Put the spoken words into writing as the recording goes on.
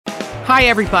Hi,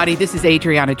 everybody. This is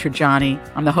Adriana Trajani.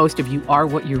 I'm the host of You Are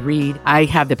What You Read. I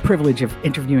have the privilege of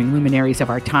interviewing luminaries of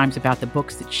our times about the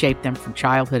books that shaped them from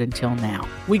childhood until now.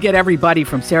 We get everybody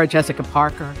from Sarah Jessica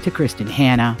Parker to Kristen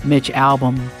Hanna, Mitch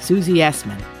Albom, Susie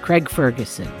Essman, Craig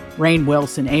Ferguson, Rainn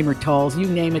Wilson, Amor Tolls, you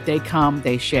name it, they come,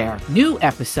 they share. New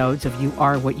episodes of You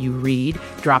Are What You Read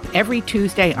drop every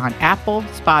Tuesday on Apple,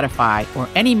 Spotify, or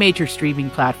any major streaming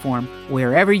platform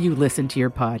wherever you listen to your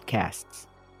podcasts.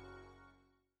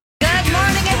 Good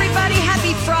morning, everybody.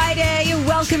 Happy Friday.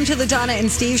 Welcome to the Donna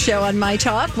and Steve Show on My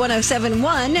Talk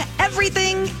 107.1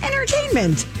 Everything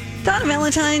Entertainment. Donna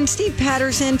Valentine, Steve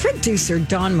Patterson, producer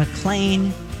Don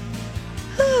McLean.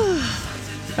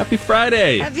 Happy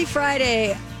Friday. Happy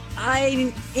Friday.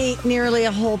 I ate nearly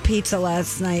a whole pizza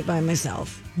last night by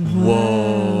myself.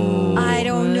 Whoa. I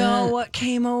don't know what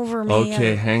came over me.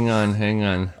 Okay, hang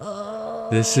on.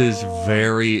 This is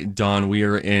very, Dawn, we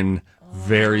are in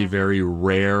very, very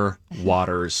rare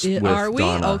waters with Are we?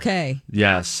 Donna. Okay.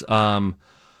 Yes,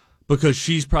 because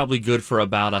she's probably good for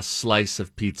about a slice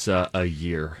of pizza a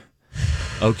year.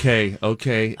 Okay.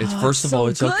 It's first of all,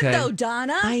 it's good, okay. though,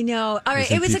 Donna. I know. All right.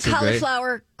 Isn't It was a pizza great?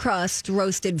 cauliflower crust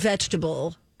roasted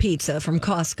vegetable pizza from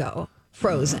Costco,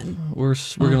 frozen. We're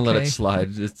gonna let Okay. it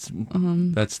slide. It's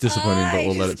that's disappointing, but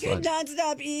we'll let it I slide. could not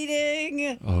stop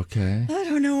eating. Okay. I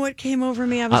don't know what came over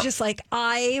me. I was just like,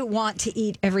 I want to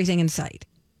eat everything in sight.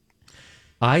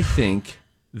 I think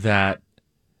that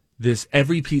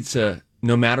every pizza,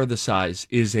 no matter the size,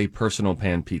 is a personal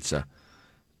pan pizza.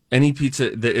 Any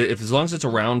pizza, if as long as it's a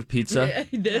round pizza,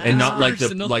 and not like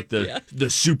the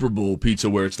Super Bowl pizza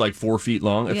where it's like 4 feet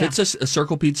long. If it's a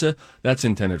circle pizza, that's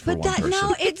intended for But one person.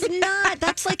 no, it's not.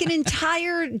 That's like an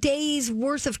entire day's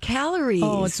worth of calories.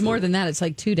 Oh, it's more than that. It's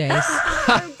like 2 days.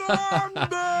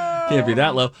 Can't be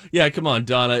that low. Yeah, come on,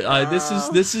 Donna.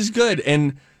 This is good,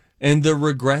 and the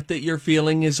regret that you're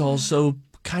feeling is also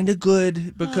kind of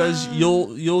good because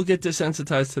you'll get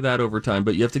desensitized to that over time.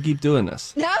 But you have to keep doing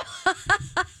this. No.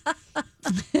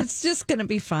 It's just going to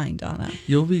be fine, Donna.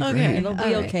 You'll be great. It'll be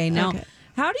All right. okay. Now, Okay.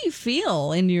 how do you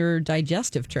feel in your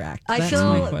digestive tract? I That's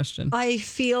feel my question. I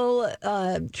feel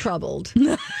troubled.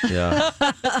 Yeah.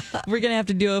 We're going to have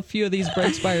to do a few of these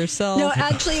breaks by yourself. No,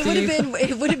 actually, it would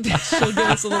have been. She'll give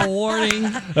us a little warning.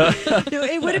 No,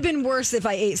 it would have been worse if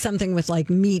I ate something with like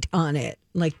meat on it,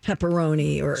 like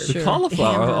pepperoni or The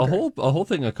cauliflower, hamburger. a whole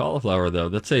thing of cauliflower though.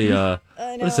 That's a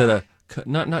what is it?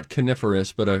 Not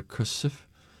coniferous, but a cruciferous.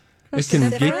 It can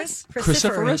Cruciferous?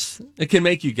 cruciferous. It can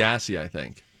make you gassy, I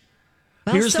think.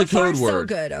 Well, Here's so the far, code so word.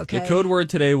 good, okay. The code word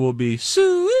today will be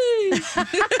 "sweet,"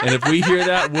 and if we hear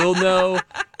that, we'll know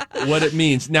what it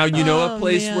means. Now you know a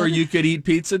place where you could eat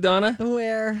pizza, Donna?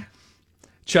 Where?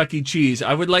 Chuck E. Cheese.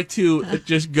 I would like to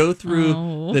just go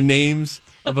through the names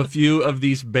of a few of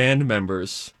these band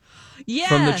members. Yes.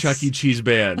 From the Chuck E. Cheese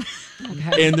band.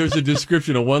 And there's a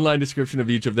description, a one-line description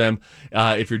of each of them.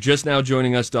 If you're just now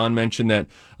joining us, Dawn mentioned that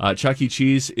Chuck E.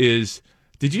 Cheese is,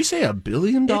 did you say $1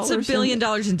 billion? It's $1 billion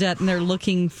in debt, and they're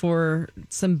looking for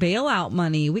some bailout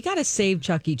money. We got to save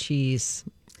Chuck E. Cheese.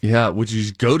 Yeah, would you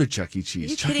just go to Chuck E. Cheese? Are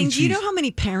you Chuck kidding? E. Do you Cheese. know how many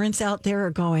parents out there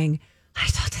are going, I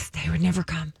thought this day would never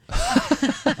come.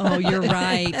 Oh, you're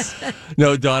right.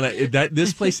 No, Donna,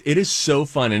 this place, it is so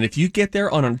fun. And if you get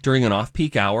there during an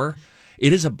off-peak hour,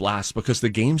 it is a blast because the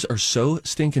games are so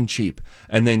stinking cheap.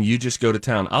 And then you just go to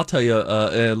town. I'll tell you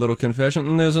a little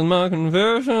confession. This is my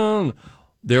confession.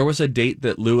 There was a date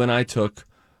that Lou and I took.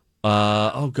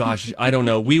 I don't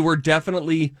know. We were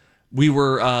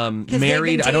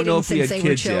married. I don't know if we had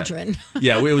kids yet.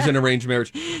 Yeah, it was an arranged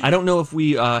marriage. I don't know if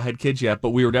we had kids yet, but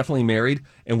we were definitely married.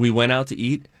 And we went out to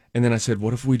eat. And then I said,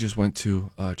 what if we just went to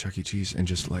Chuck E. Cheese and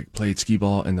just like played skee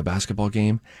ball and the basketball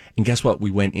game? And guess what? We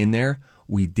went in there.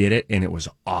 We did it, and it was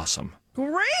awesome.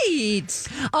 Great.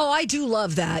 Oh, I do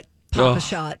love that Papa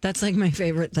Shot. That's like my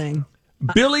favorite thing.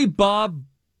 Billy Bob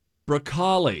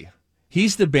Broccoli.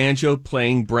 He's the banjo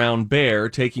playing brown bear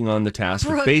taking on the task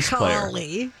of bass player.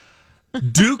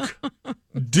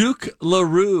 Duke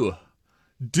LaRue.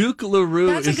 Duke LaRue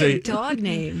That's is a good dog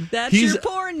name. That's your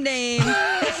porn name.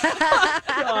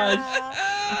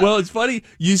 Well, it's funny.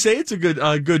 You say it's a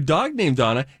good dog name,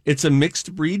 Donna. It's a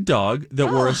mixed breed dog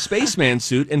that wore a spaceman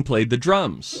suit and played the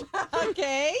drums.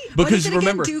 Okay. Because what is it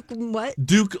remember, again? Duke what?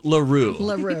 Duke LaRue.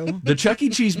 LaRue. The Chuck E.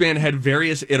 Cheese band had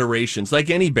various iterations.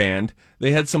 Like any band,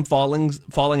 they had some falling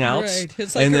outs. Right.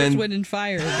 It's like Earth, Wind, and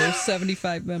Fire. There's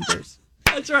 75 members.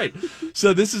 That's right.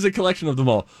 So this is a collection of them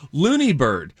all. Looney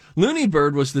Bird. Looney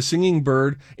Bird was the singing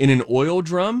bird in an oil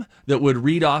drum that would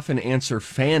read off and answer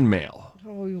fan mail.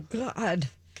 Oh, God.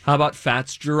 How about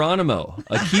Fats Geronimo?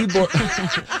 A keyboard.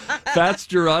 Fats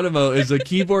Geronimo is a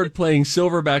keyboard-playing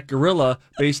silverback gorilla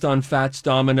based on Fats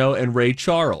Domino and Ray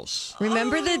Charles.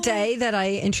 Remember the day that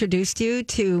I introduced you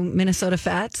to Minnesota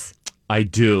Fats? I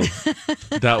do.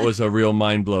 That was a real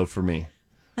mind blow for me.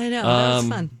 I know. That was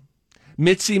fun.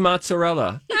 Mitzi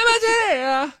Mozzarella.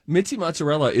 Mitzi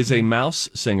Mozzarella is a mouse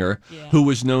singer who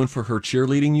was known for her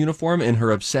cheerleading uniform and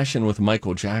her obsession with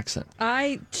Michael Jackson.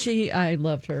 I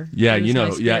loved her. Yeah, She was my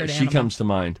spirit she animal. comes to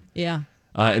mind. Yeah.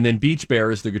 And then Beach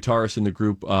Bear is the guitarist in the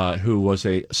group who was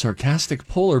a sarcastic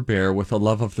polar bear with a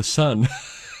love of the sun.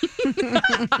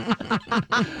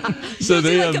 So Is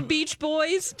they he have, like a Beach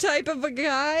Boys type of a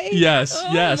guy? yes,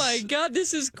 Oh yes. my God,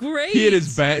 this is great. He had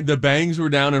his the bangs were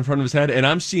down in front of his head, and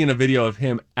I'm seeing a video of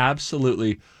him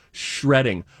absolutely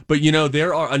shredding. But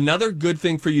there are another good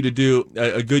thing for you to do.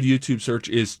 A good YouTube search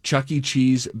is Chuck E.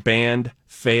 Cheese band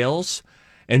fails,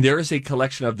 and there is a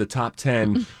collection of the top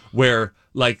 10 where,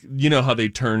 like, how they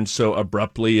turn so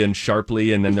abruptly and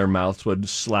sharply, and then their mouths would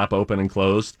slap open and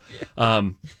closed.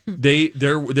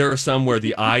 There are some where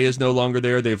the eye is no longer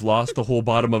there. They've lost the whole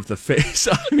bottom of the face.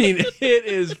 I mean, it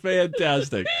is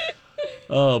fantastic.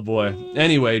 Oh boy.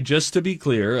 Anyway, just to be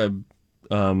clear, I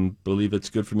believe it's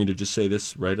good for me to just say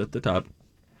this right at the top.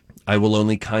 I will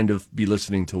only kind of be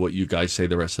listening to what you guys say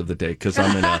the rest of the day because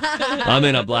I'm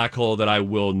in a black hole that I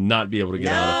will not be able to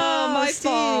get out of. Oh, my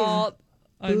Steve. fault.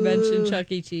 I mentioned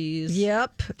Chuck E. Cheese.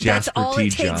 Yep. That's Jasper all T.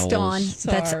 it takes, Jowls. Dawn.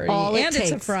 Sorry. That's all it and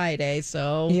takes. it's a Friday,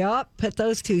 so. Yep. Put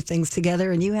those two things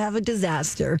together and you have a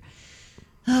disaster.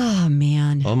 Oh,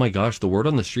 man. Oh my gosh, the word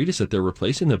on the street is that they're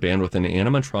replacing the band with an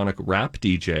animatronic rap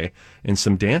DJ and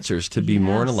some dancers to be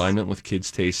more in alignment with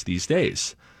kids' taste these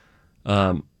days.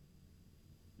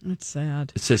 That's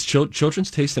sad. It says children's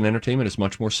taste in entertainment is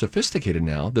much more sophisticated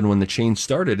now than when the chain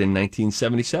started in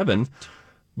 1977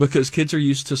 because kids are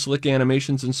used to slick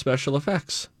animations and special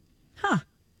effects.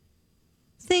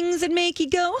 Things that make you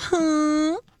go,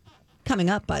 huh?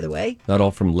 Coming up, by the way. Not all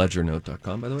from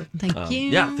ledgernote.com, by the way. Thank you.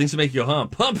 Yeah, things that make you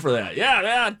pump for that. Yeah,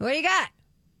 man. What do you got?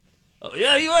 Oh,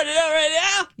 yeah, you want to know right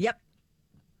now? Yep.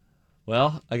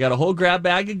 Well, I got a whole grab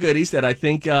bag of goodies that I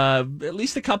think at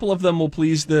least a couple of them will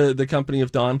please the company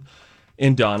of Don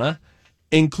and Donna,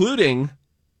 including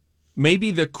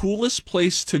maybe the coolest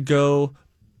place to go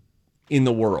in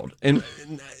the world. And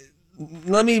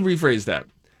let me rephrase that.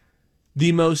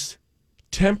 The most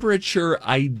temperature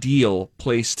ideal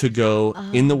place to go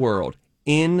in the world,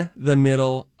 in the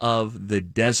middle of the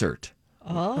desert.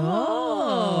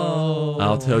 Oh.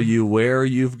 I'll tell you where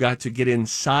you've got to get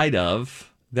inside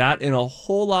of that and a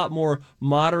whole lot more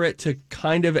moderate to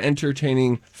kind of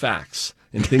entertaining facts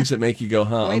and things that make you go,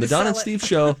 huh? On the Don and Steve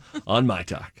Show on My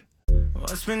Talk.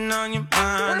 We're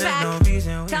back.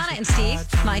 Donna and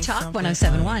Steve, My Talk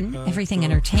 1071, Everything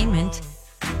Entertainment.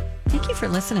 Thank you for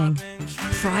listening.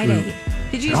 Friday.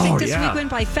 Did you think this week went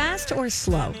by fast or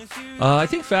slow? I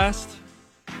think fast.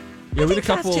 Yeah, we had a think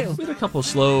couple. fast, too. We had a couple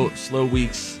slow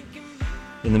weeks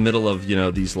in the middle of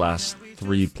these last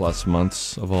 3+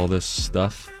 months of all this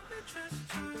stuff.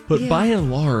 But by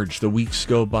and large, the weeks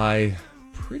go by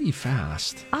pretty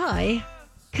fast. I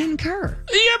concur.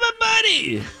 Yeah, my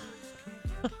buddy.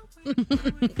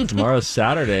 Tomorrow's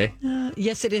Saturday.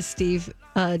 Yes, it is, Steve.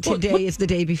 Today is the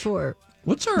day before.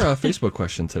 What's our Facebook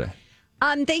question today?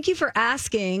 Thank you for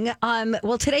asking.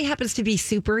 Well, today happens to be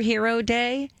Superhero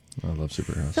Day. I love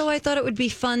superheroes. So I thought it would be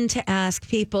fun to ask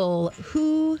people,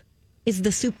 who is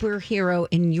the superhero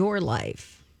in your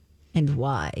life and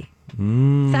why?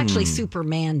 It's actually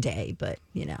Superman Day, but,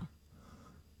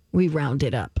 we round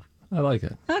it up. I like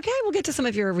it. Okay, we'll get to some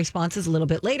of your responses a little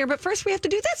bit later, but first we have to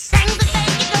do this.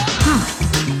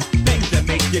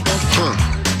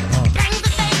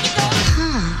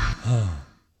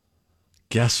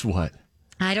 Guess what?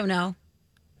 I don't know.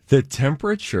 The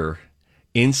temperature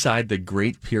inside the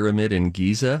Great Pyramid in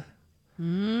Giza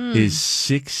is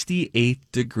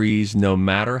 68 degrees no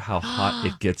matter how hot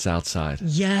it gets outside.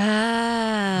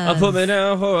 Yeah. I put me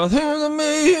down for a thing to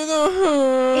me.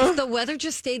 If the weather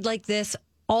just stayed like this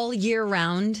all year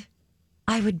round,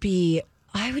 I would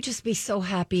just be so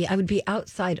happy. I would be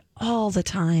outside all the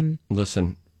time.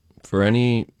 Listen, for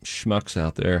any schmucks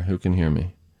out there who can hear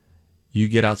me, you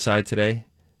get outside today,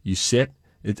 you sit,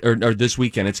 or this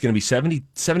weekend, it's going to be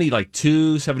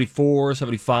 72, 74,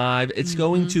 75. It's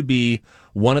going to be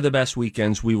one of the best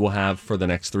weekends we will have for the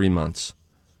next 3 months.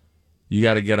 You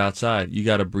got to get outside. You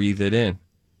got to breathe it in.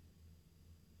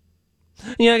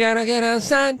 You got to get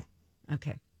outside.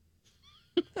 Okay.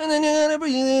 And then you got to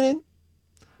breathe it in.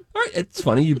 All right. It's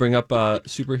funny you bring up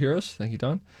superheroes. Thank you,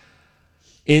 Don.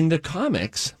 In the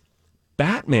comics,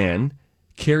 Batman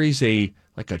carries a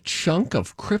like a chunk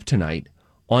of kryptonite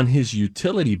on his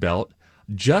utility belt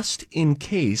just in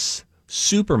case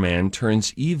Superman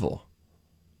turns evil.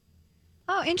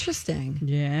 Oh, interesting.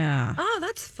 Yeah. Oh,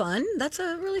 that's fun. That's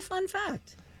a really fun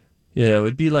fact. Yeah, it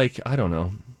would be like, I don't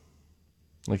know,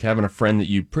 like having a friend that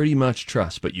you pretty much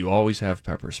trust, but you always have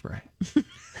pepper spray.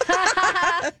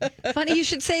 Funny you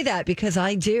should say that because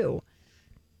I do.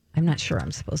 I'm not sure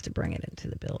I'm supposed to bring it into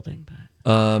the building,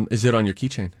 but Is it on your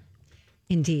keychain?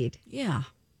 indeed. Yeah.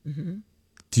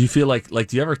 Do you feel like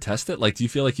do you ever test it? Like, do you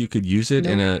feel like you could use it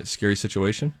in a scary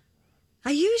situation? I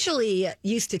usually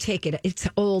used to take it. It's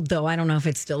old though. I don't know if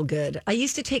it's still good. I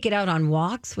used to take it out on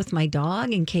walks with my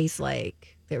dog in case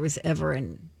like there was ever a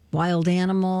wild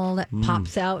animal that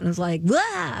pops out and is like,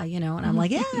 "Wah!" And I'm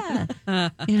like, yeah,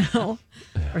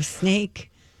 or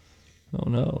snake. Oh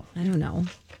no. I don't know.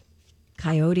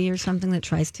 Coyote or something that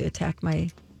tries to attack my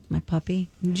puppy.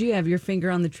 Do you have your finger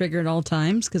on the trigger at all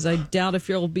times? Because I doubt if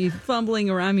you'll be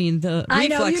fumbling around. I mean, the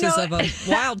reflexes of a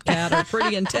wildcat are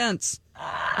pretty intense.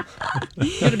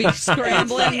 You're going to be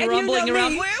scrambling, rumbling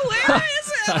around. Where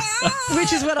is it?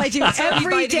 Which is what I do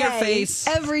every biting your day. face.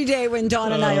 Every day when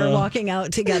Dawn and I are walking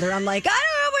out together, I'm like, I don't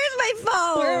know, where's my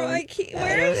phone?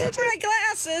 Where's my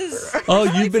glasses? Oh,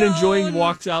 you've been phone. enjoying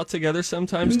walks out together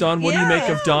sometimes, Dawn. What do you make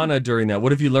of Donna during that?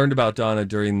 What have you learned about Donna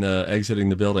during the exiting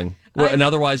the building? Well, an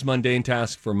otherwise mundane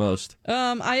task for most.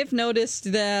 I have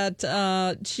noticed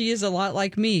that she is a lot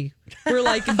like me. We're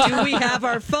like, do we have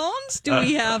our phones? Do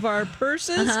we have our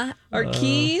purses? Our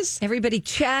keys? Everybody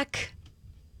check.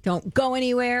 Don't go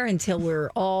anywhere until we're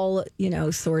all,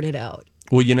 sorted out.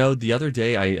 Well, the other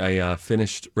day I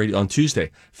finished radio on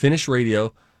Tuesday. Finished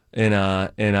radio, and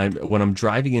I when I'm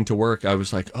driving into work, I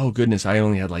was like, oh goodness, I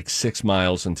only had like 6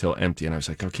 miles until empty, and I was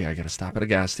like, okay, I got to stop at a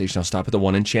gas station. I'll stop at the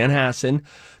one in Chanhassen,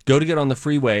 go to get on the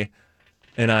freeway,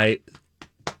 and I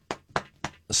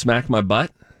smacked my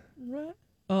butt.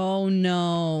 Oh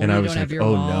no! And I You was don't have like, your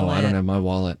oh wallet. no, I don't have my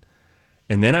wallet.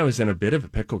 And then I was in a bit of a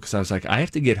pickle because I was like, I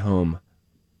have to get home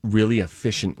really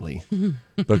efficiently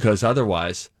because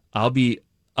otherwise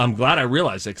I'm glad I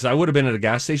realized it because I would have been at a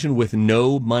gas station with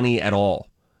no money at all.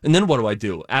 And then what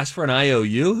do? Ask for an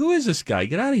IOU? Who is this guy?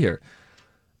 Get out of here.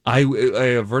 I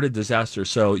averted disaster.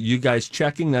 So you guys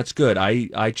checking, that's good.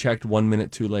 I checked 1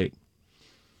 minute too late.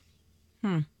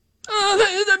 Oh,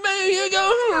 there you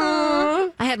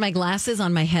go. I had my glasses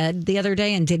on my head the other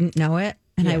day and didn't know it.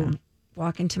 And I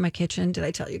walk into my kitchen. Did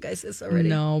I tell you guys this already?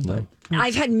 No, but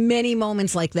I've had many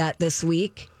moments like that this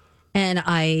week. And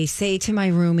I say to my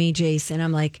roomie, Jason,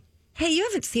 I'm like, hey, you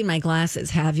haven't seen my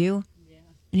glasses, have you? Yeah.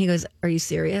 And he goes, are you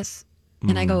serious?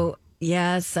 And I go,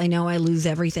 yes, I know I lose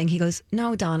everything. He goes,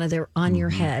 no, Donna, they're on your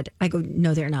head. I go,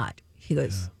 no, they're not. He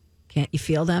goes, can't you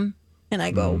feel them? And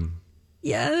I go,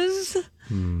 yes.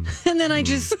 And then I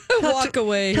just walk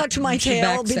away. Touch my She tail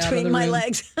backs out of between the my room.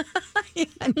 legs.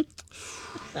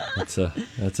 That's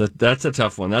a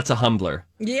tough one. That's a humbler.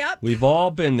 Yep. We've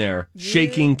all been there.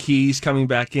 Shaking keys coming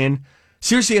back in.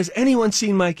 Seriously, has anyone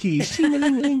seen my keys?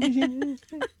 I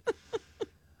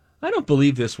don't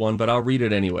believe this one, but I'll read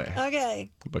it anyway.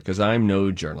 Okay. Because I'm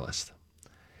no journalist.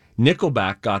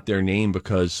 Nickelback got their name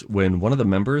because when one of the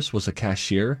members was a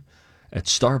cashier at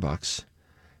Starbucks,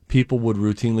 people would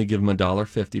routinely give him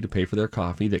 $1.50 to pay for their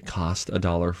coffee that cost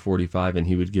 $1.45, and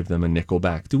he would give them a nickel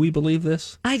back. Do we believe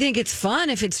this? I think it's fun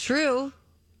if it's true.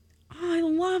 I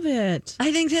love it.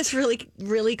 I think that's really,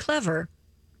 really clever.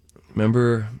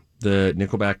 Remember the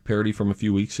Nickelback parody from a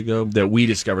few weeks ago that we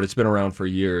discovered? It's been around for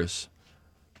years.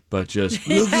 But just,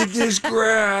 look at this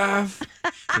graph.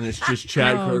 And it's just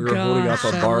Chad Kroeger holding up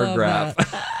a bar graph.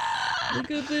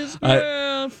 Look at this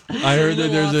graph. I heard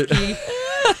that there's Off-key.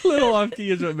 a little off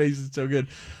key is what makes it so good.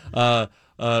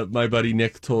 My buddy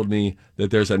Nick told me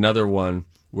that there's another one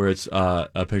where it's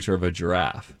a picture of a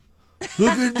giraffe.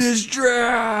 Look at this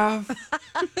giraffe.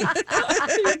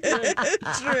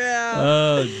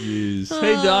 Oh, jeez.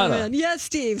 Hey, Donna. Man. Yes,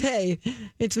 Steve. Hey,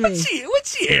 it's me.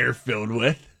 What's the air filled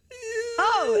with?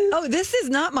 Oh, this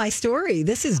is not my story.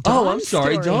 This is Dawn's I'm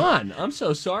sorry, story. Dawn. I'm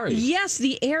so sorry. Yes,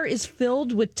 the air is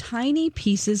filled with tiny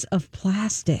pieces of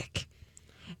plastic.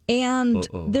 And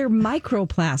they're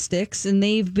microplastics, and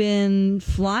they've been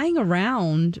flying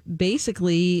around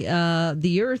basically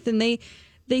the earth, and they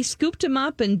scooped them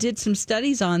up and did some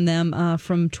studies on them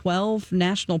from 12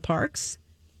 national parks.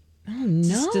 Oh, no.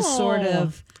 Just to sort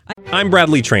of... I'm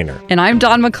Bradley Trainer. And I'm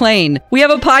Don McClain. We have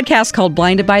a podcast called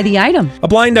Blinded by the Item. A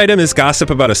blind item is gossip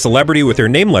about a celebrity with their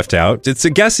name left out. It's a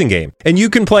guessing game, and you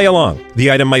can play along.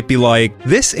 The item might be like,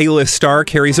 this A-list star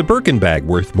carries a Birkin bag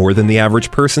worth more than the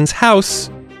average person's house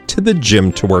to the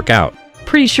gym to work out.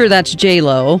 Pretty sure that's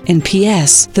J-Lo. And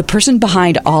P.S. the person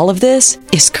behind all of this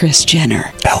is Kris Jenner,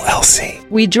 LLC.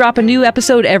 We drop a new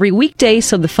episode every weekday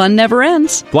so the fun never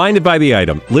ends. Blinded by the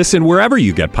Item. Listen wherever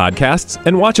you get podcasts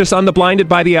and watch us on the Blinded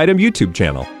by the Item YouTube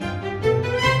channel.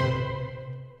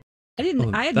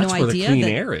 I had That's no where idea the clean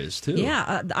that, air is, too.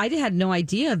 Yeah, I had no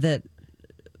idea that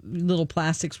little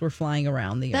plastics were flying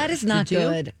around the That earth. is not Did you?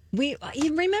 good.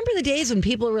 You remember the days when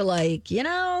people were like,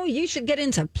 you should get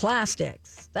into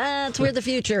plastics. That's where the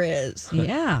future is.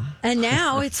 Yeah. And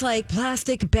now it's like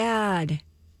plastic bad.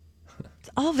 It's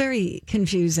all very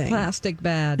confusing. Plastic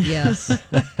bad, yes.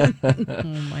 Oh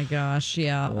my gosh,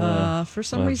 yeah. For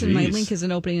some reason, my geez. link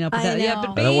isn't opening up. With I that. Yeah,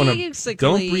 know. but I don't want to. basically,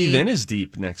 Don't breathe in as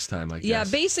deep next time, I guess. Yeah,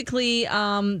 basically,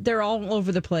 they're all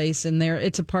over the place, and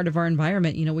it's a part of our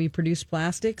environment. We produce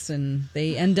plastics, and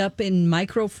they end up in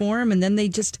microform, and then they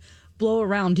just blow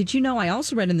around. Did you know? I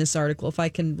also read in this article, if I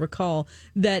can recall,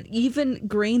 that even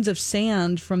grains of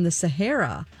sand from the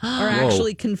Sahara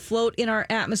can float in our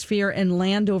atmosphere and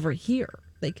land over here.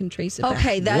 They can trace it back.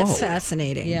 Okay, that's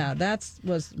fascinating. Yeah,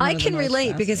 was. I can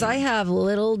relate because I have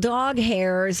little dog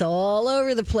hairs all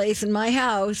over the place in my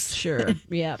house. Sure.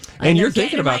 Yeah. And you're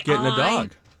Get thinking in about my getting a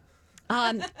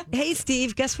dog. Hey,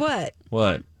 Steve, guess what?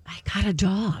 What? I got a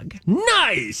dog.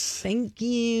 Nice. Thank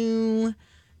you.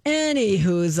 Any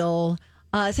hoozle.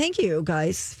 Thank you,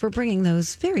 guys, for bringing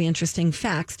those very interesting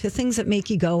facts to things that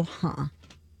make you go, huh?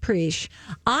 Preach.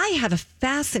 I have a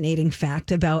fascinating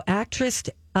fact about actress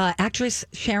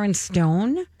Sharon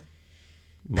Stone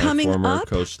My coming former up.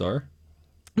 co-star.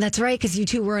 That's right, because you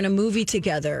two were in a movie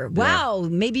together. Wow,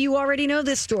 maybe you already know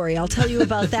this story. I'll tell you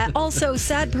about that. Also,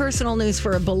 sad personal news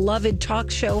for a beloved talk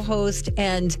show host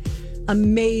and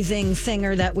amazing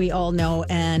singer that we all know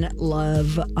and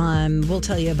love. We'll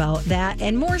tell you about that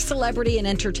and more celebrity and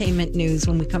entertainment news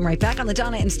when we come right back on the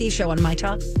Donna and Steve Show on My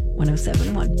Talk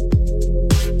 107.1.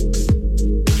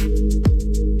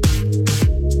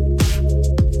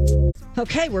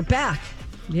 Okay, we're back.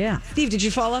 Yeah. Steve, did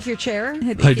you fall off your chair?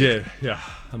 I did. Yeah,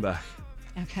 I'm back.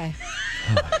 Okay.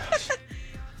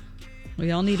 We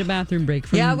all need a bathroom break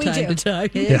from Yeah, we time do. to time.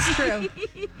 It is true.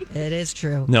 It is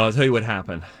true. No, I'll tell you what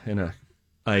happened.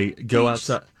 I go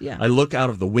outside. Yeah. I look out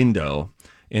of the window,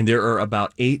 and there are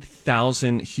about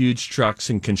 8,000 huge trucks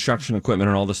and construction equipment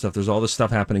and all this stuff. There's all this stuff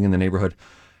happening in the neighborhood,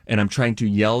 and I'm trying to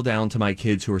yell down to my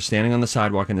kids who are standing on the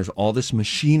sidewalk, and there's all this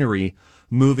machinery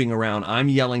moving around. I'm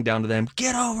yelling down to them,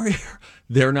 get over here.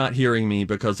 They're not hearing me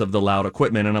because of the loud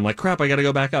equipment, and I'm like, crap, I got to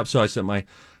go back up. So I sent my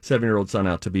 7-year-old son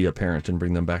out to be a parent and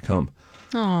bring them back home.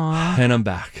 Aww. And I'm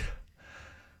back.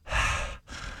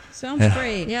 Sounds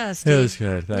great. Yeah, Steve. It was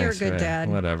good. Thanks, You're a good man. dad.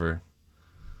 Whatever.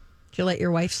 Did you let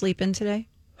your wife sleep in today?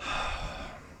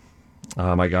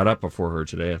 I got up before her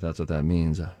today, if that's what that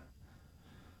means.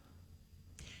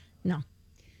 No.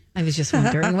 I was just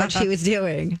wondering what she was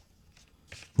doing.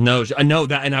 No, I know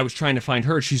that, and I was trying to find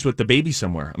her. She's with the baby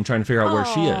somewhere. I'm trying to figure out where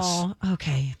she is. Oh,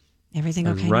 okay. Everything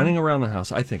I was okay? running around the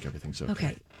house. I think everything's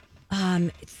okay.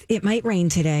 Okay. It might rain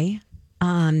today.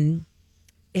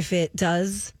 If it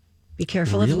does, be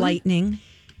careful of lightning.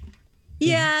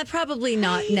 Yeah, probably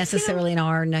not necessarily in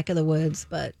our neck of the woods,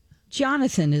 but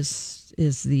Jonathan is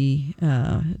the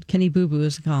Kenny Boo Boo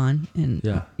is gone,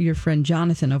 and your friend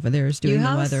Jonathan over there is doing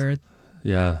the weather.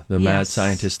 Yeah, the mad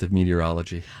scientist of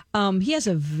meteorology. He has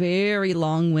a very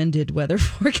long-winded weather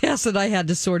forecast that I had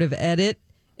to sort of edit,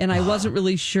 and I wasn't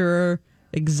really sure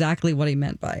exactly what he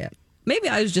meant by it. Maybe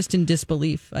I was just in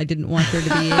disbelief. I didn't want there to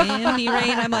be any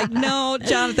rain. I'm like, no,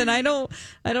 Jonathan, I don't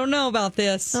know about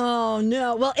this. Oh,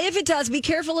 no. Well, if it does, be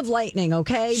careful of lightning,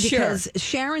 okay? Because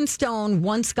Sharon Stone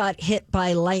once got hit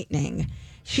by lightning.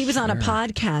 She was on a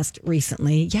podcast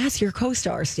recently. Yes, your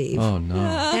co-star, Steve. Oh, no.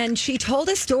 And she told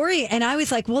a story, and I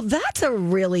was like, well, that's a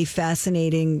really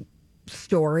fascinating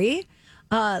story.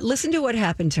 Listen to what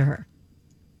happened to her.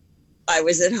 I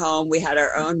was at home. We had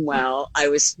our own well. I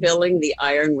was filling the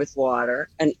iron with water,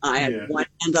 and I had one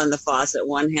hand on the faucet,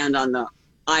 one hand on the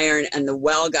iron, and the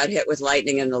well got hit with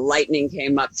lightning, and the lightning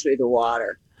came up through the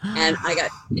water. And I got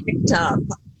picked up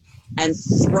and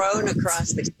thrown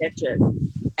across the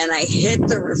kitchen, and I hit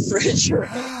the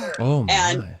refrigerator. Oh, my.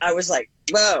 And I was like,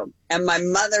 boom. And my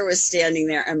mother was standing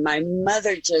there, and my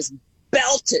mother just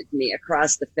belted me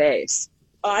across the face.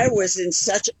 I was in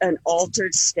such an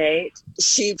altered state.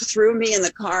 She threw me in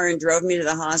the car and drove me to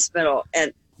the hospital.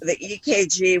 And the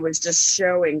EKG was just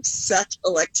showing such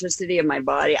electricity in my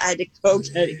body. I had to go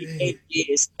get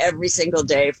EKGs every single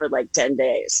day for like 10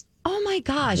 days. Oh, my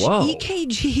gosh. Whoa.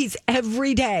 EKGs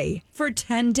every day. For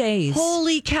 10 days.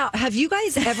 Holy cow. Have you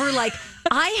guys ever,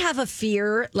 I have a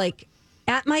fear,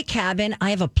 at my cabin,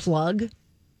 I have a plug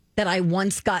that I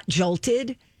once got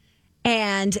jolted.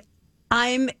 and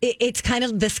it's kind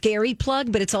of the scary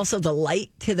plug, but it's also the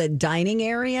light to the dining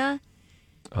area.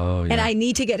 Oh, yeah. And I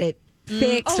need to get it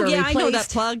fixed or replaced. I know that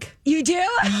plug. You do?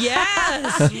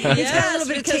 Yes. It's got a yes, little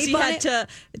bit of because tape you on had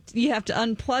you have to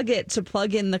unplug it to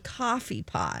plug in the coffee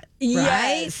pot.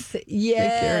 Yes. Right?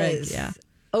 Yes. You're right,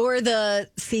 yeah. Or the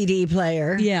CD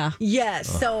player. Yeah. Yes.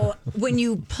 So when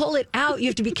you pull it out, you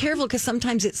have to be careful because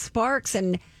sometimes it sparks.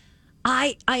 And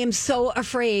I am so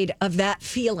afraid of that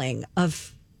feeling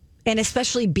and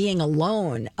especially being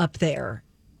alone up there.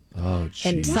 Oh, geez.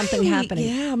 And something happening.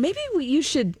 Yeah, maybe you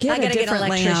should get I a gotta get an different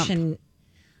electrician. lamp.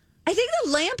 I think the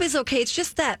lamp is okay. It's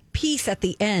just that piece at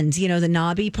the end, the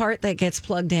knobby part that gets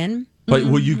plugged in. But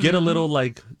will you get a little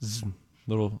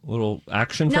little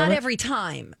action from it? Not every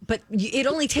time, but it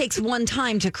only takes one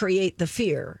time to create the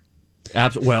fear.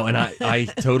 Well, and I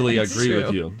totally agree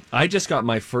with you. I just got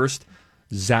my first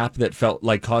zap that felt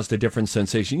like caused a different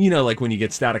sensation. Like when you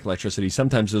get static electricity,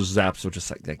 sometimes those zaps are just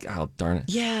like oh, darn it.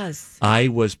 Yes. I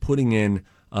was putting in,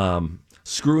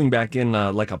 screwing back in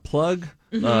like a plug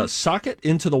socket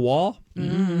into the wall,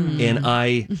 and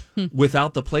I,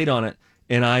 without the plate on it,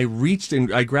 and I reached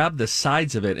and I grabbed the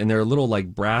sides of it, and there are little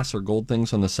like brass or gold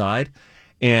things on the side,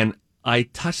 and I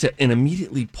touched it and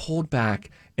immediately pulled back,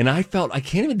 and I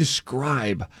can't even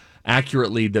describe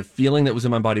accurately the feeling that was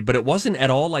in my body, but it wasn't at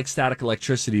all like static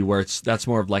electricity where that's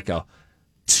more of like a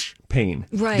pain.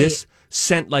 Right. This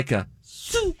sent like a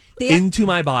into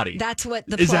my body. That's what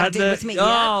the plug did with me.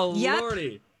 Oh, yep.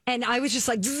 Lordy. And I was just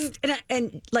like,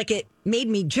 and like it made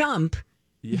me jump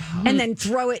and then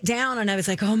throw it down. And I was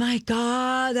like, oh my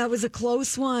God, that was a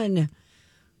close one.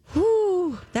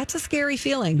 Whew, that's a scary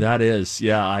feeling. That is.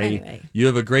 Yeah. Anyway. You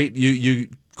have a great, you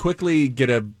quickly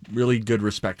get a really good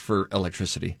respect for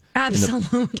electricity.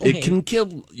 Absolutely. It can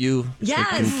kill you. Yes.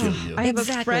 It can kill you. I have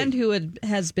a friend who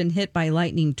has been hit by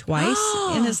lightning twice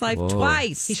in his life.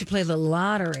 Twice. He should play the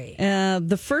lottery.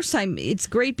 The first time, it's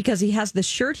great because he has the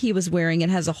shirt he was wearing. It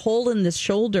has a hole in the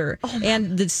shoulder,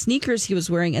 and the sneakers he was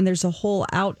wearing, and there's a hole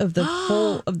out of the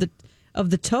hole of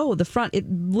the toe, the front. It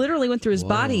literally went through his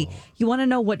body. You want to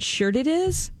know what shirt it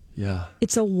is? Yeah.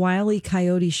 It's a Wile E.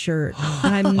 Coyote shirt.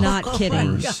 And I'm not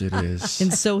kidding. Of course it is.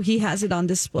 And so he has it on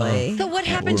display. So what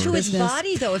happened to his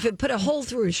body, though, if it put a hole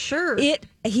through his shirt?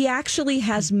 He actually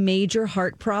has major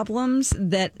heart problems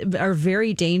that are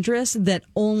very dangerous that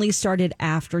only started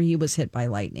after he was hit by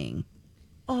lightning.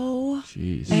 Oh,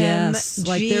 jeez. Yes.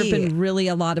 Like there have been really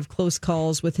a lot of close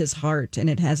calls with his heart, and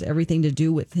it has everything to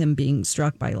do with him being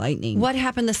struck by lightning. What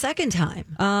happened the second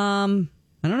time?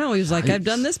 I don't know. He was like, I've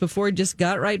done this before. He just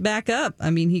got right back up. I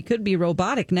mean, he could be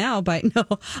robotic now, but no.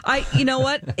 You know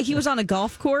what? He was on a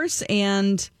golf course,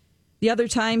 and the other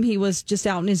time he was just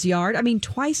out in his yard. I mean,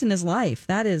 twice in his life.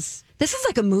 This is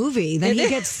like a movie. Then he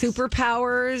gets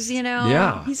superpowers,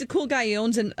 Yeah. He's a cool guy. He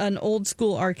owns an old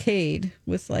school arcade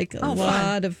with like a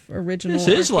lot of original. This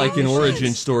is like an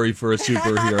origin story for a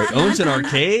superhero. He owns an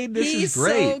arcade. This is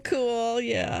great. So cool.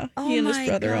 Yeah. Oh, he and his my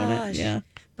brother own gosh. it. Yeah.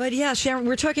 But yeah, Sharon,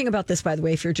 we're talking about this, by the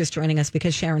way, if you're just joining us,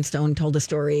 because Sharon Stone told a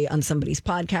story on somebody's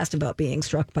podcast about being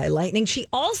struck by lightning. She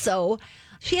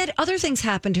had other things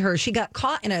happen to her. She got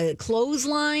caught in a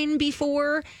clothesline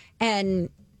before and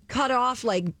cut off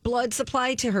like blood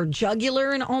supply to her jugular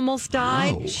and almost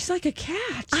died. Oh. She's like a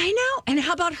cat. I know. And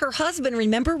how about her husband?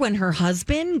 Remember when her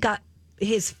husband got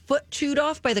his foot chewed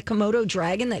off by the Komodo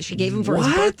dragon that she gave him for his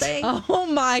birthday? Oh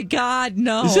my God,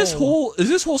 no. Is this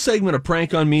whole segment a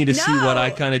prank on me to see what I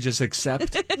kind of just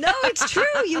accept? No, it's true.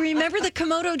 You remember the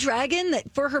Komodo dragon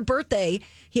that for her birthday,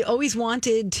 he always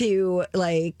wanted to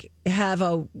like have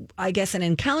an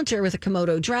encounter with a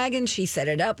Komodo dragon. She set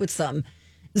it up with some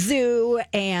zoo,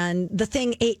 and the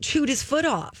thing chewed his foot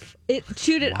off. It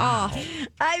chewed it off.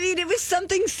 I mean, it was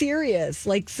something serious,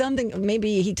 like something,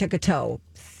 maybe he took a toe.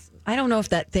 I don't know if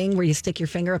that thing where you stick your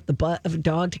finger up the butt of a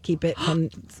dog to keep it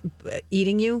from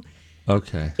eating you.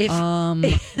 Okay.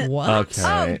 What? Okay.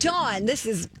 Oh, Dawn, this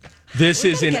is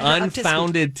an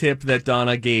unfounded tip that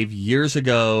Donna gave years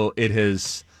ago.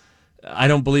 I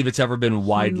don't believe it's ever been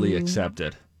widely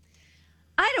accepted.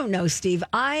 I don't know, Steve.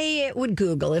 I would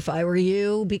Google if I were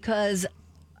you because,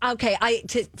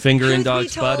 finger in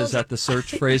dog's butt, is that the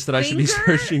search phrase that I should be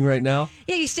searching right now?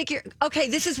 Yeah, you stick your... Okay,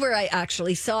 this is where I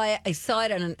actually saw it. I saw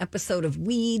it on an episode of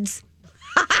Weeds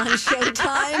on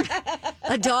Showtime.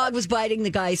 A dog was biting the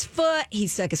guy's foot. He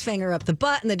stuck his finger up the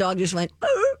butt, and the dog just went,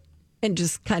 and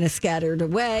just kind of scattered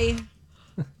away.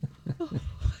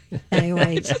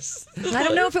 Anyway, I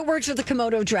don't know if it works with the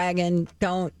Komodo dragon.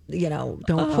 Don't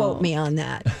quote me on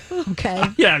that. Okay.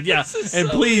 Yeah. And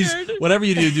please, whatever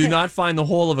you do not find the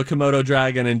hole of a Komodo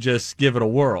dragon and just give it a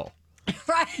whirl.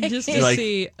 Right. Just to Like,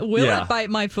 see, will yeah. it bite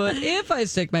my foot if I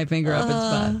stick my finger up its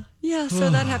butt? Yeah, so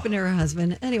that happened to her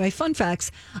husband. Anyway, fun facts.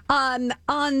 On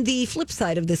the flip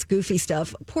side of this goofy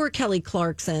stuff, poor Kelly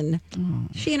Clarkson.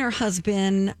 She and her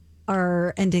husband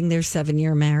are ending their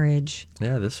 7-year marriage.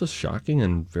 Yeah, this was shocking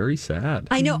and very sad.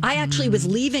 I know. I actually was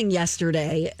leaving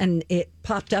yesterday and it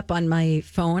popped up on my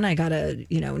phone. I got a,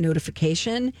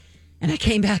 notification and I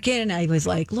came back in and I was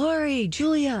like, Lori,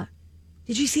 Julia,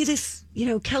 did you see this,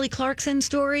 Kelly Clarkson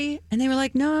story? And they were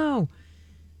like, no.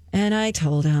 And I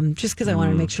told them just because I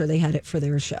wanted to make sure they had it for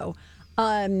their show.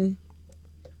 I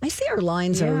see our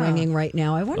lines are ringing right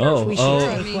now. I wonder if we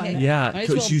should take one. Yeah, Might as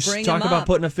well because you bring talk them about up.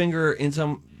 putting a finger in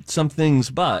some things'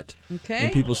 butt, Okay.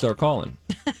 and people start calling.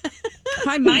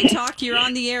 Hi, My Talk. You're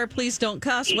on the air. Please don't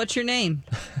cuss. What's your name?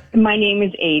 My name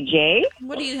is AJ.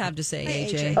 What do you have to say,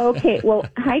 Hey, AJ? Okay, well,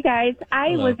 hi guys. I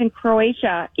Hello. was in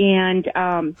Croatia, and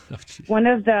one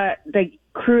of the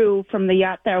crew from the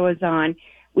yacht that I was on,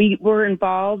 we were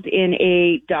involved in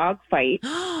a dog fight,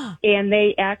 and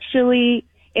they actually,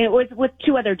 it was with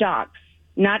 2 other dogs,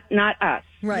 not us.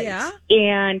 Right. Yeah.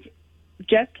 And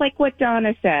just like what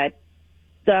Donna said,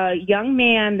 the young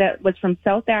man that was from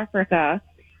South Africa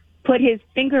put his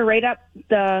finger right up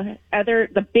the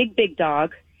big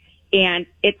dog, and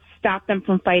it stopped them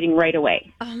from fighting right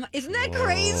away. Isn't that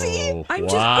crazy? Oh, I'm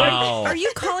wow. Are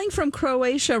you calling from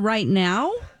Croatia right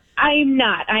now? I'm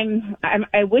not.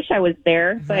 I wish I was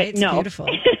there, but Right, it's no. beautiful.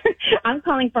 I'm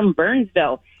calling from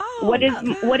Burnsville. What is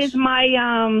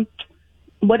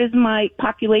my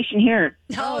population here?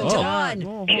 Oh, Dawn.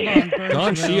 Hold on,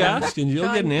 Don, she asked, and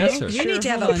you'll get an answer. You need to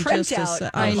have Hold a on just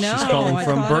printout. I know. She's calling I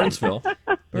from thought- Burnsville.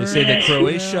 They say the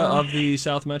Croatia of the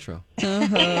South Metro.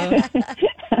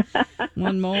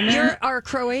 One moment. You're our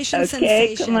Croatian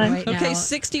Okay, sensation come on. right now. Okay,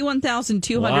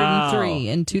 61,203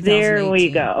 in 2018. There we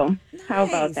go. How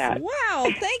about that? Wow,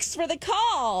 thanks for the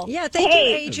call. Yeah, thank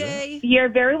Hey. you, AJ. You're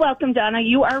very welcome, Donna.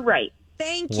 You are right.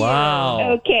 Thank you.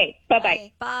 Wow. Okay,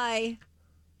 bye-bye. Bye.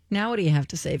 Now, what do you have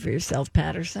to say for yourself,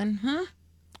 Patterson? Huh?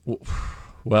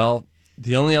 Well,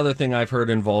 the only other thing I've heard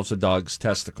involves a dog's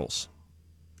testicles.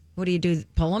 What do you do?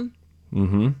 Pull them?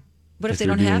 Mm-hmm. What if they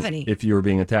you're don't have being- any? If you were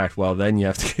being attacked, well, then you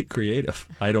have to get creative.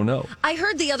 I don't know. I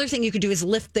heard the other thing you could do is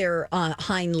lift their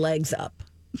hind legs up.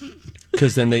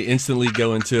 Because then they instantly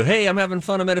go into, hey, I'm having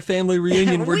fun. I'm at a family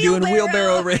reunion. We're doing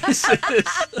wheelbarrow races.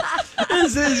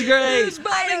 This is great.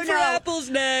 Biting for apples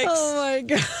next. Oh my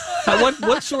god!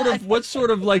 What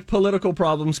sort of like political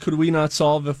problems could we not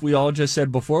solve if we all just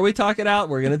said, before we talk it out,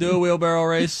 we're going to do a wheelbarrow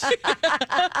race?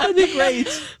 That'd be great.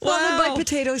 Followed by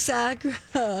potato sack.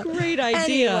 Great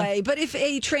idea. Anyway, but if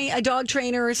a dog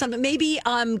trainer or something, maybe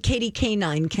Katie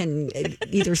K9 can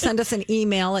either send us an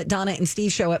email at Donna and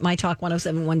Steve Show at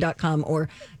mytalk1071.com or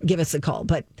give us a call.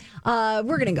 But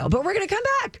we're going to go. But we're going to come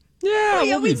back. Yeah, we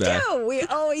we'll always be back. do. We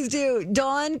always do.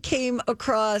 Dawn came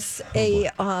across a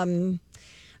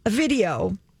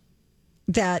video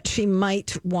that she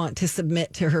might want to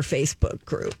submit to her Facebook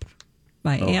group.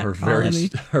 My aunt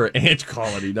colony. Her ant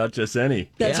colony, not just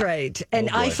any. That's right. And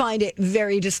Oh, boy. I find it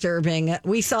very disturbing.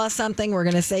 We saw something. We're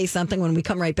going to say something when we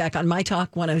come right back on My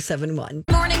Talk 1071.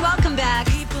 Morning. Welcome back.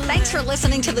 Thanks for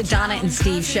listening to the Donna and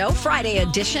Steve Show, Friday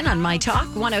edition on My Talk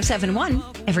 1071.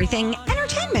 Everything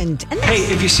entertainment. And Hey,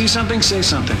 if you see something, say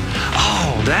something.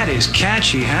 Oh, that is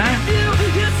catchy, huh?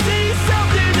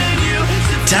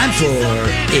 Time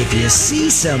for If You See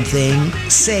Something,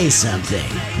 Say Something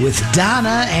with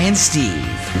Donna and Steve.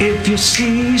 If you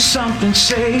see something,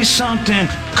 say something.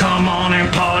 Come on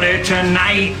and party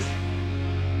tonight.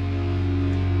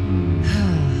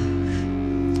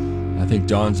 I think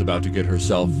Dawn's about to get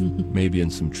herself maybe in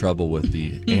some trouble with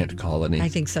the ant colony. I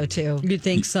think so too. You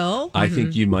think so? I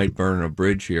think you might burn a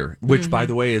bridge here, which, by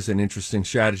the way, is an interesting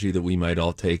strategy that we might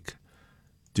all take.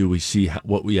 Do we see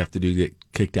what we have to do to get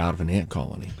kicked out of an ant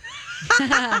colony?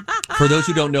 For those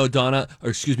who don't know, Dawn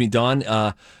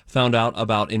found out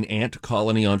about an ant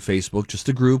colony on Facebook, just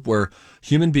a group where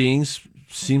human beings,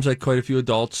 seems like quite a few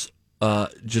adults,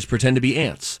 just pretend to be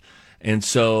ants. And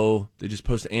so they just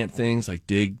post ant things like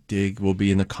dig, dig will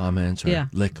be in the comments, or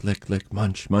lick, lick, lick,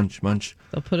 munch, munch, munch.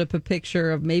 They'll put up a picture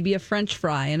of maybe a French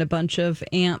fry and a bunch of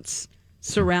ants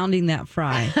surrounding that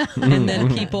fry. And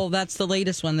then people, that's the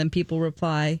latest one, then people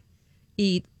reply,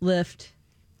 eat, lift,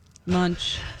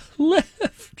 munch.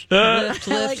 Lift.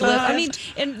 I mean,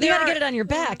 and You got to get it on your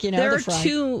back, you know. There the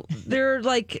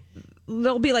fry.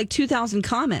 there'll be like 2,000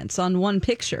 comments on one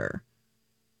picture.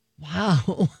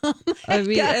 Wow. I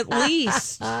mean, at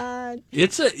least.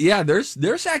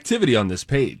 There's activity on this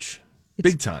page.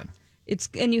 Big time.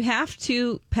 And you have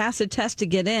to pass a test to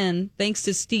get in. Thanks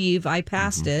to Steve, I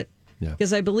passed it.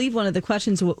 Because I believe one of the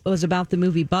questions was about the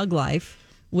movie Bug Life,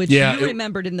 which you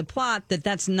remembered in the plot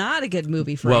that's not a good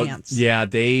movie for ants. Yeah,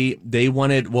 they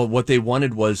wanted, what they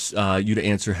wanted was you to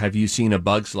answer, have you seen A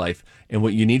Bug's Life? And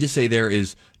what you need to say there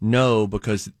is no,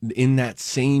 because in that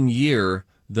same year,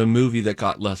 the movie that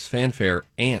got less fanfare,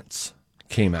 Ants,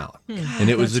 came out. And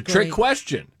it was a trick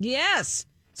question. Yes.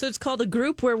 So it's called A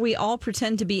Group Where We All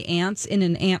Pretend to Be Ants in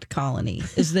an Ant Colony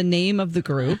is the name of the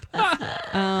group.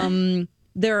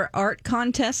 There are art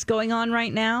contests going on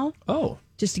right now. Oh.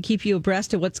 Just to keep you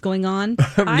abreast of what's going on.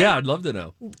 I'd love to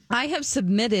know. I have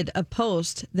submitted a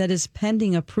post that is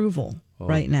pending approval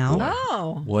right now. Boy.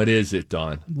 Oh. What is it,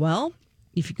 Dawn? Well,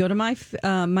 if you go to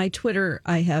my Twitter,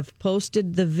 I have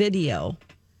posted the video,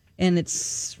 and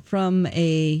it's from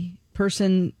a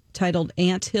person titled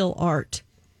Anthill Art.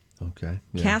 Okay.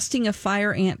 Yeah. Casting a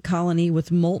fire ant colony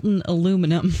with molten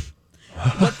aluminum.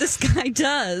 What this guy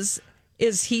does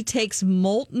is he takes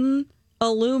molten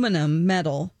aluminum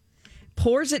metal,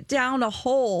 pours it down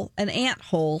an ant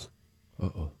hole,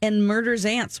 and murders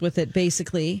ants with it,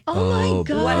 basically. Oh, my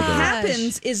God. What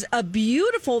happens is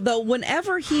though,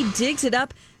 whenever he digs it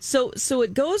up, so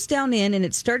it goes down in and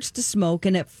it starts to smoke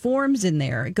and it forms in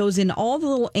there. It goes in all the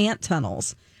little ant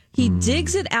tunnels. He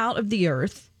digs it out of the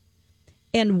earth.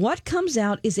 And what comes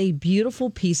out is a beautiful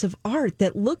piece of art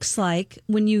that looks like,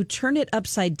 when you turn it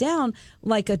upside down,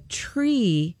 like a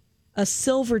tree, a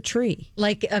silver tree.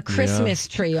 Like a Christmas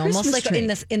tree, almost Christmas like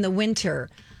tree. in the winter.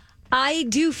 I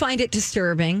do find it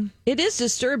disturbing. It is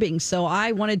disturbing, so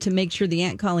I wanted to make sure the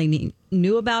ant colony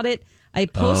knew about it. I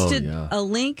posted a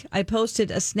link. I posted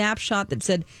a snapshot that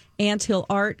said Anthill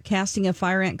Art casting a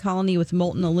fire ant colony with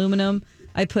molten aluminum.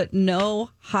 I put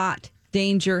no hot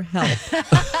danger help.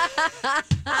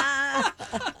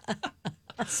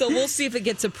 So we'll see if it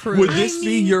gets approved. Would this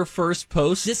be your first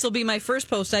post? This will be my first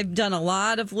post. I've done a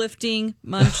lot of lifting,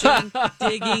 munching,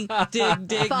 digging,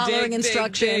 dig, following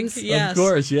instructions. Dig. Yes. Of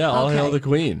course, yeah. All Okay. hail the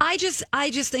queen. I just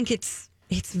think it's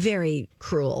very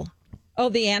cruel. Oh,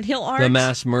 the anthill art? The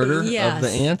mass murder Yes. of the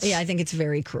ants? Yeah, I think it's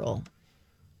very cruel.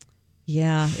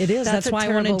 Yeah, it is. That's That's a why I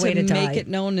terrible wanted way to to make die. it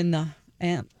known in the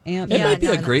ant. It might be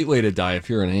a great way to die if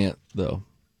you're an ant, though.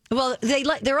 Well,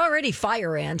 they're already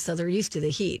fire ants, so they're used to the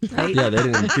heat, right? Yeah, they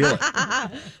didn't even feel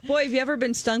it. Boy, have you ever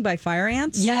been stung by fire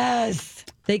ants? Yes.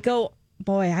 They go,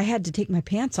 boy, I had to take my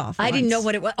pants off. I didn't once. know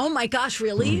what it was. Oh, my gosh,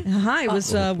 really? I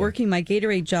was working my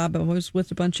Gatorade job. I was with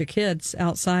a bunch of kids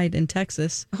outside in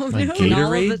Texas. Oh, My no.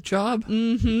 Gatorade job?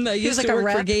 Mm-hmm. I used like to a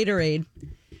work for rep? Gatorade.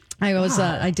 I was.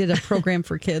 I did a program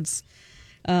for kids.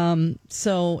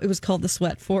 So it was called the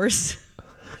Sweat Force.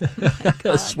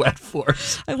 A sweat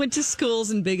force. I went to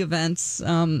schools and big events.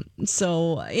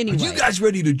 So anyway, Are you guys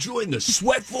ready to join the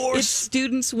sweat force? it's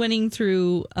students winning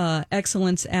through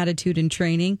excellence, attitude, and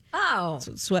training. Oh. That's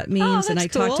what sweat means. And I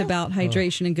that's talked cool. about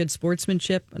hydration and good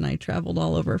sportsmanship, and I traveled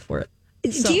all over for it.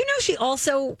 Do you know she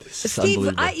also,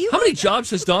 Steve, How many jobs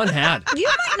has Dawn had? you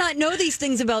might not know these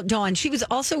things about Dawn. She was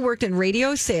also worked in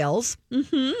radio sales.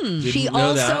 Didn't She know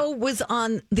also was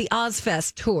on the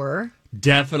Ozfest tour.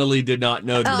 Definitely did not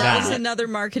know That was that. another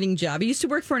marketing job. I used to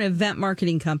work for an event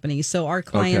marketing company, so our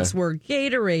clients were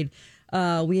Gatorade.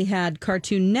 We had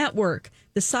Cartoon Network,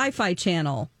 the Sci-Fi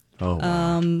Channel. Oh,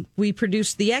 wow. We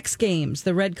produced the X Games,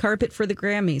 the red carpet for the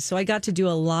Grammys. So I got to do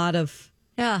a lot of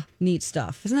neat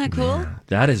stuff. Isn't that cool?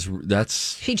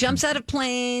 That's She jumps out of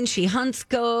planes. She hunts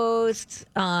ghosts.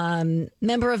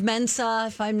 Member of Mensa,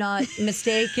 if I'm not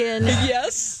mistaken.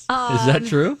 Yes. is that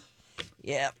true?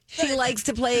 Yeah. She likes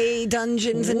to play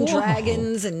Dungeons and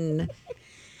Dragons, and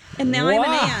now I'm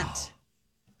an ant.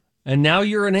 And now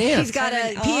you're an ant. she's got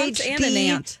a An aunt PhD and an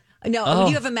ant. No, Oh.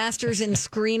 you have a master's in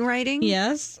screenwriting.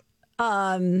 Yes.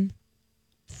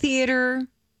 Theater.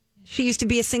 She used to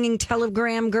be a singing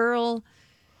telegram girl.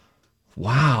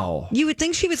 Wow. You would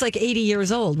think she was like 80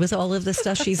 years old with all of the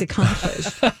stuff she's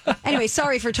accomplished. Anyway,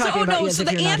 sorry for talking about you as so if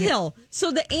the you're not here. anthill.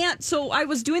 So I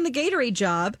was doing the Gatorade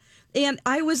job, and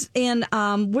I was in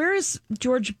where is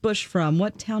George Bush from?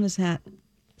 What town is that?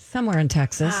 Somewhere in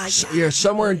Texas. Yeah,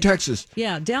 somewhere in Texas.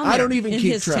 Yeah, down there. I don't even in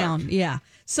keep his track. town. Yeah.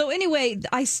 So anyway,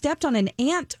 I stepped on an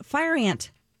fire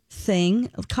ant thing,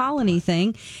 a colony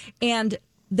thing, and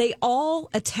they all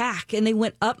attack, and they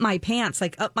went up my pants,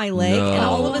 like up my leg, No. and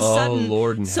all of a Oh, sudden,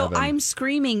 Lord in so heaven. I'm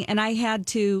screaming, and I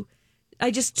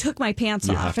just took my pants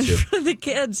You off have in to. front of the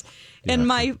kids, and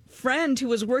my friend who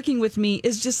was working with me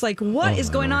is just like, "What is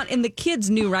going on?" And the kids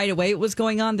knew right away what was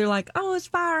going on. They're like, "Oh, it's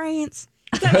fire ants.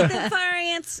 You gotta get them fire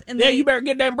ants." And Yeah, they- you better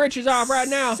get them britches off right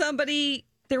now. Somebody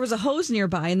there was a hose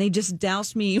nearby and they just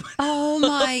doused me. Oh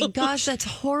my gosh, that's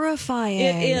horrifying.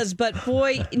 It is, but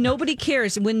boy, nobody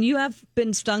cares. When you have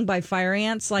been stung by fire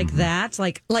ants like that,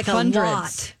 like hundreds. A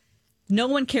lot. No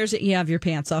one cares that you have your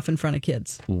pants off in front of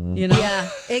kids. You know? Yeah,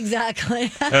 exactly.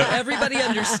 Everybody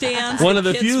understands. One of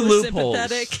the few loopholes.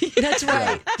 That's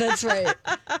right. That's right.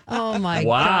 Oh my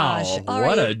gosh. Wow.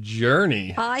 What a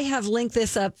journey. I have linked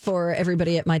this up for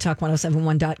everybody at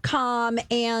mytalk1071.com.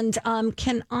 And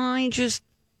can I just,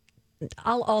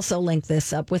 I'll also link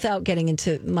this up without getting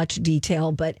into much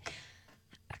detail, but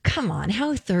come on,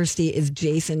 how thirsty is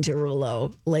Jason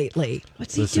Derulo lately?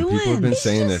 What's he doing? People have been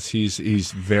saying this.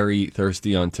 He's very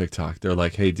thirsty on TikTok. They're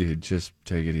like, hey, dude, just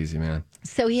take it easy, man.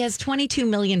 So he has 22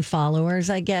 million followers,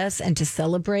 I guess. And to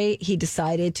celebrate, he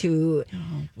decided to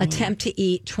attempt to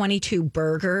eat 22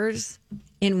 burgers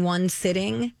in one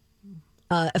sitting.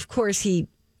 Of course, he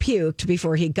puked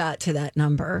before he got to that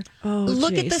number.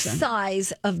 Look at the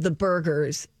size of the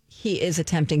burgers he is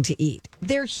attempting to eat.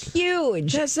 They're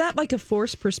huge. Is that like a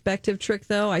forced perspective trick,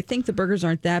 though? I think the burgers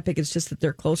aren't that big. It's just that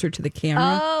they're closer to the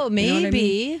camera. Oh, maybe. You know what I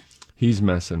mean? He's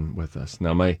messing with us.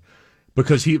 Now,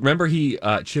 because he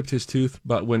chipped his tooth,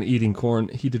 but when eating corn,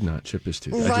 he did not chip his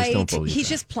tooth. Right. I just don't believe He's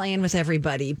that. just playing with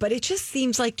everybody. But it just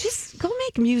seems like, just go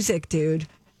make music, dude.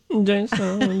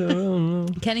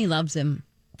 Kenny loves him.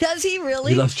 Does he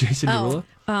really? He loves Jason Derulo?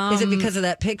 Is it because of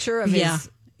that picture of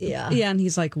his... Yeah, and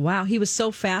he's like, wow. He was so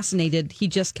fascinated. He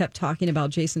just kept talking about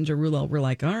Jason Derulo. We're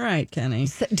like, all right, Kenny.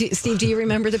 Steve, do you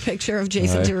remember the picture of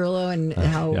Jason Derulo and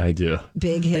how I do.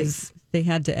 Big his... They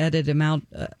had to edit him out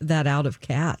of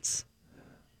Cats.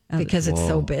 Because it's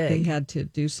so big. They had to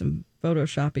do some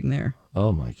photoshopping there.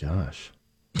 Oh, my gosh.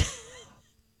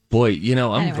 Boy,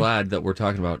 I'm glad that we're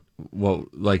talking about,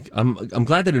 I'm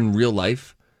glad that in real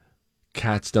life,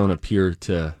 cats don't appear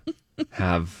to...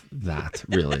 have that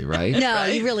really, right? No,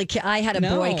 you really can't. I had a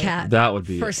boy cat that would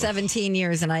be for 17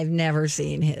 years and I've never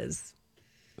seen his.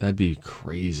 That'd be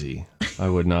crazy. I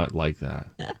would not like that.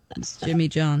 It's Jimmy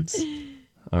John's.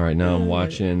 All right, now I'm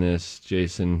watching this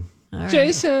Jason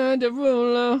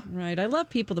Derulo. Right. I love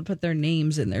people that put their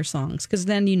names in their songs because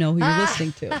then you know who you're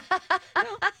listening to.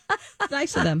 It's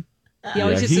nice of them. He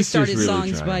always used to start his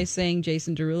songs by saying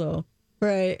Jason Derulo.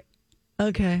 Right.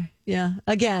 Okay. Yeah.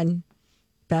 Again.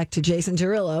 Back to Jason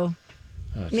Derulo.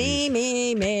 Oh, me.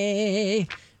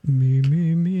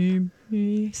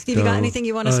 Steve, you got anything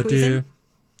you want to squeeze in?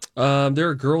 There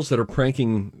are girls that are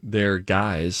pranking their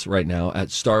guys right now at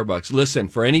Starbucks. Listen,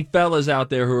 for any fellas out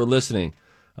there who are listening,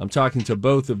 I'm talking to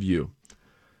both of you.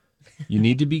 You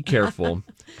need to be careful.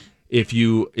 If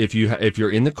you're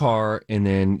in the car and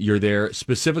then you're there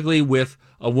specifically with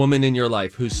a woman in your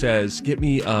life who says, "Get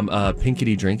me a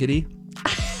pinkity drinkity."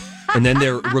 And then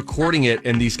they're recording it,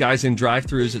 and these guys in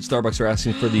drive-thrus at Starbucks are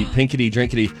asking for the pinkity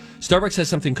drinkity. Starbucks has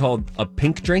something called a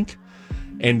pink drink,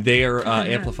 and they are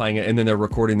amplifying it, and then they're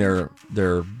recording their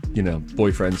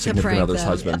boyfriends, significant others,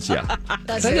 husbands. Yeah.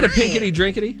 That's Can I get a pinkity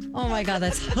drinkity? Oh my God,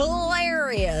 that's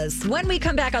hilarious. When we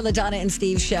come back on the Donna and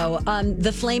Steve show,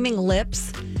 the Flaming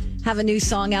Lips have a new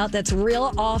song out that's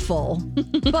real awful,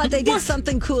 but they did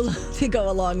something cool to go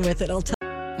along with it. I'll tell.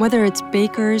 Whether it's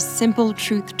Baker's Simple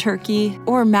Truth Turkey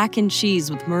or mac and cheese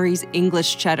with Murray's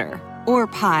English Cheddar or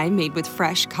pie made with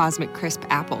fresh Cosmic Crisp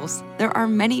apples, there are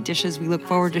many dishes we look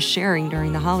forward to sharing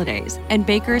during the holidays. And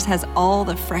Baker's has all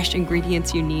the fresh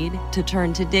ingredients you need to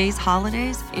turn today's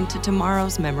holidays into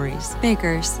tomorrow's memories.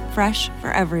 Baker's, fresh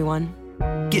for everyone.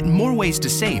 Get more ways to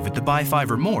save at the Buy 5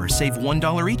 or More Save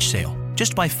 $1 each sale.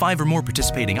 Just buy 5 or more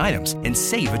participating items and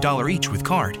save $1 each with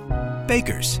card.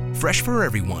 Baker's, fresh for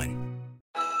everyone.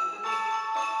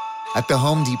 At the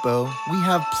Home Depot, we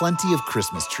have plenty of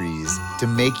Christmas trees to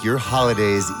make your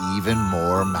holidays even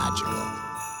more magical.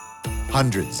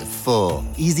 Hundreds of full,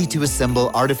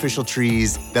 easy-to-assemble artificial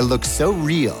trees that look so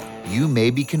real, you may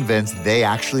be convinced they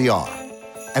actually are.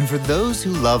 And for those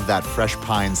who love that fresh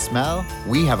pine smell,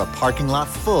 we have a parking lot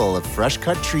full of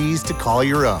fresh-cut trees to call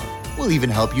your own. We'll even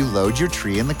help you load your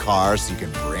tree in the car so you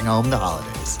can bring home the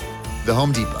holidays. The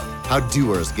Home Depot, how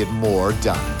doers get more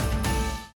done.